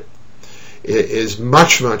target is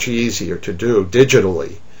much, much easier to do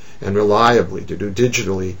digitally and reliably to do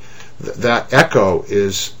digitally, that echo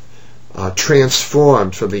is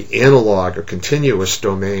transformed from the analog or continuous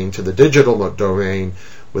domain to the digital domain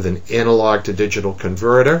with an analog to digital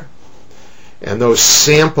converter, and those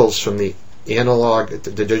samples from the analog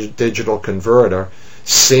to digital converter,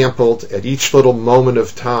 sampled at each little moment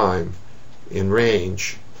of time in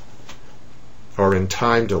range or in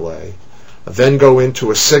time delay, then go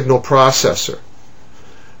into a signal processor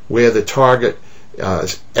where the target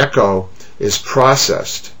echo is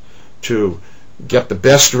processed to get the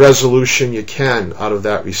best resolution you can out of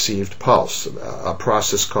that received pulse, a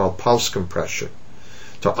process called pulse compression,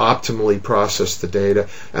 to optimally process the data,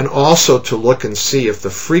 and also to look and see if the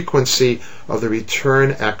frequency of the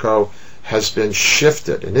return echo has been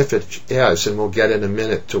shifted. And if it has, and we'll get in a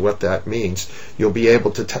minute to what that means, you'll be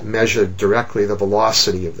able to measure directly the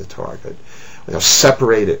velocity of the target,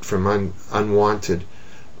 separate it from unwanted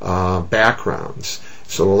backgrounds.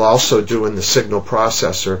 So we'll also do in the signal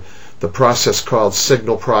processor the process called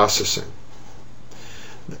signal processing.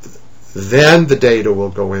 Then the data will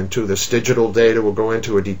go into, this digital data will go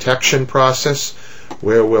into a detection process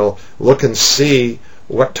where we'll look and see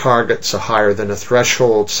what targets are higher than a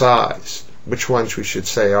threshold size, which ones we should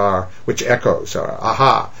say are, which echoes are.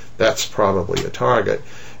 Aha, that's probably a target.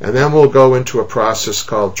 And then we'll go into a process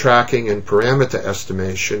called tracking and parameter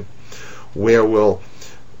estimation, where we'll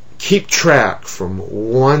keep track from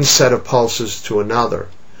one set of pulses to another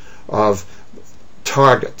of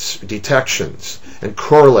targets, detections, and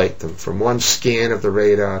correlate them from one scan of the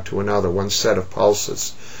radar to another, one set of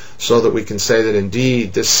pulses, so that we can say that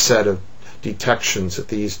indeed this set of detections at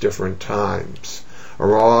these different times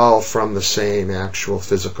are all from the same actual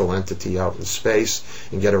physical entity out in space,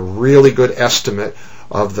 and get a really good estimate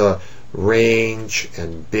of the range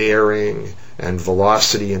and bearing and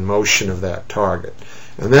velocity and motion of that target.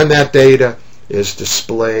 And then that data is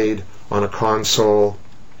displayed on a console,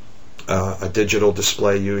 a digital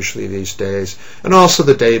display usually these days, and also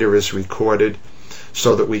the data is recorded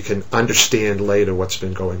so that we can understand later what's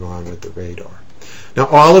been going on with the radar. Now,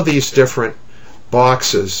 all of these different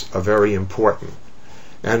boxes are very important,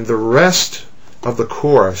 and the rest of the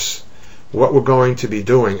course, what we're going to be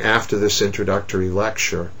doing after this introductory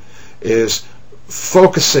lecture, is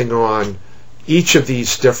focusing on each of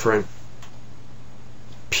these different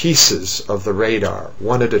pieces of the radar,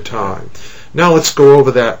 one at a time. Now let's go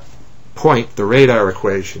over that point, the radar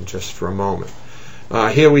equation, just for a moment.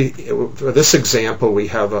 For this example, we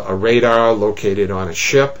have a radar located on a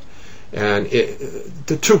ship, and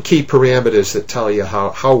the two key parameters that tell you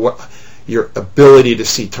how your ability to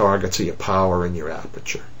see targets are your power and your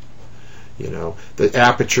aperture. The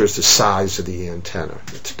aperture is the size of the antenna,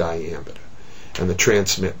 its diameter, and the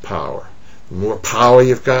transmit power. The more power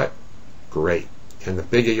you've got, great. And the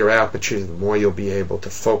bigger your aperture, the more you'll be able to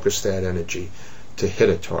focus that energy to hit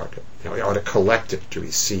a target, or to collect it to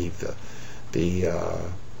receive the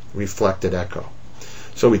reflected echo.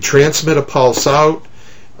 So we transmit a pulse out.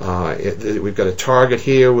 We've got a target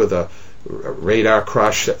here with a radar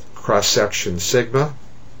cross-section sigma,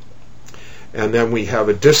 and then we have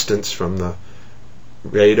a distance from the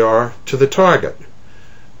radar to the target.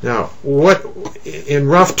 Now, in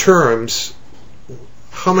rough terms,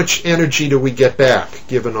 how much energy do we get back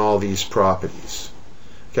given all these properties?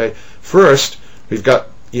 Okay, first we've got,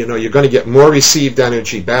 you're going to get more received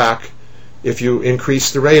energy back if you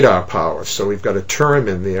increase the radar power. So we've got a term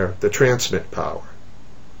in there, the transmit power.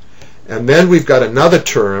 And then we've got another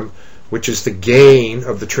term, which is the gain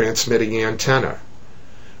of the transmitting antenna,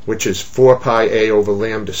 which is 4 pi a over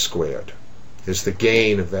lambda squared, is the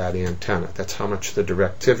gain of that antenna. That's how much the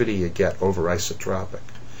directivity you get over isotropic.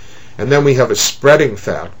 And then we have a spreading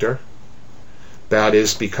factor. That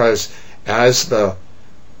is because as the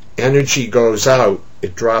energy goes out,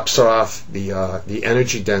 it drops off, the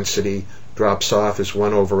energy density drops off as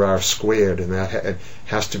 1 over r squared, and that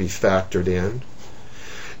has to be factored in.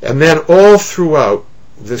 And then all throughout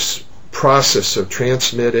this process of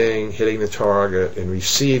transmitting, hitting the target, and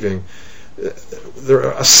receiving, there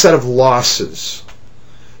are a set of losses,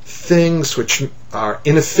 things which are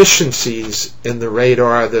inefficiencies in the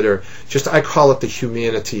radar that are just, I call it the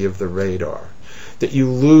humanity of the radar, that you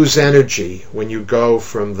lose energy when you go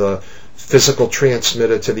from the physical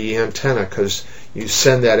transmitter to the antenna, because you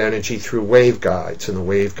send that energy through waveguides, and the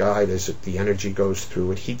waveguide, as the energy goes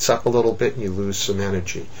through, it heats up a little bit and you lose some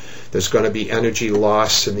energy. There's going to be energy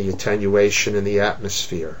loss in the attenuation in the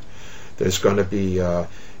atmosphere. There's going to be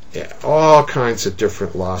all kinds of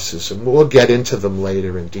different losses, and we'll get into them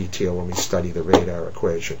later in detail when we study the radar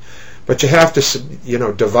equation. But you have to,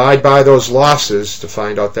 divide by those losses to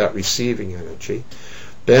find out that receiving energy.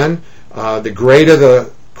 Then, the greater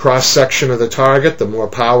the cross-section of the target, the more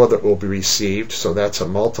power that will be received, so that's a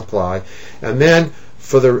multiply. And then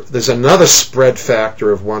there's another spread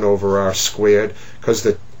factor of 1 over r squared, because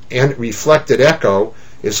the reflected echo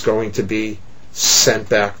is going to be sent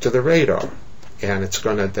back to the radar, and it's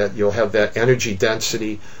going to, you'll have that energy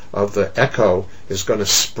density of the echo is going to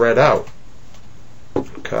spread out.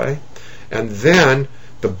 Okay, and then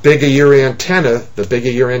the bigger your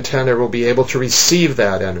antenna will be able to receive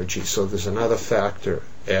that energy. So there's another factor,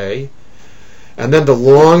 A. And then the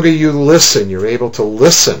longer you listen, you're able to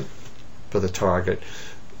listen for the target,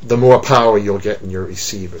 the more power you'll get in your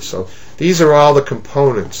receiver. So these are all the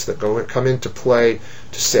components that come into play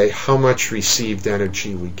to say how much received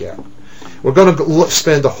energy we get. We're going to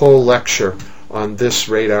spend the whole lecture on this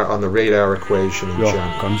radar, on the radar equation in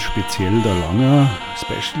general. Ganz speziell der Langer,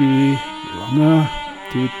 especially Langer,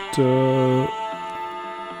 did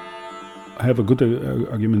have a good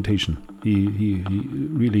argumentation. He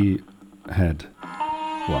really had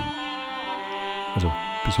one. Also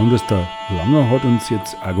besonders der Langer hat uns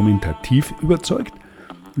jetzt argumentativ überzeugt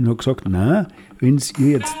und hat gesagt, na, wenn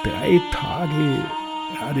ihr jetzt 3 Tage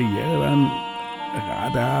Radio Jerewan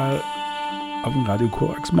Radar auf dem Radio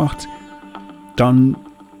Korax macht, dann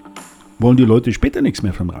wollen die Leute später nichts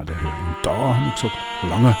mehr vom Radio hören. Und da haben wir gesagt,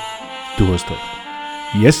 Langer, du hast recht.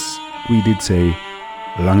 Yes, we did say,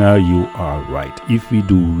 Langer, you are right. If we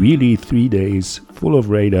do really 3 days full of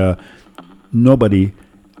radar, nobody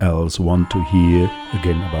else want to hear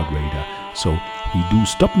again about radar. So we do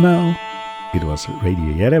stop now. It was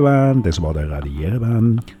Radio Yerevan, das war der Radio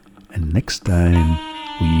Yerevan. And next time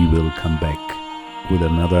we will come back with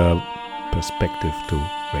another perspective to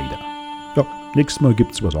Radar. Ja, nächstes Mal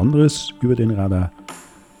gibt es was anderes über den Radar.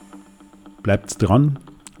 Bleibt dran,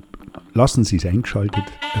 lassen Sie es eingeschaltet,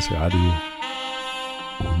 das Radio.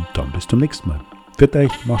 Und dann bis zum nächsten Mal. Für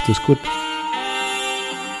euch, macht es gut.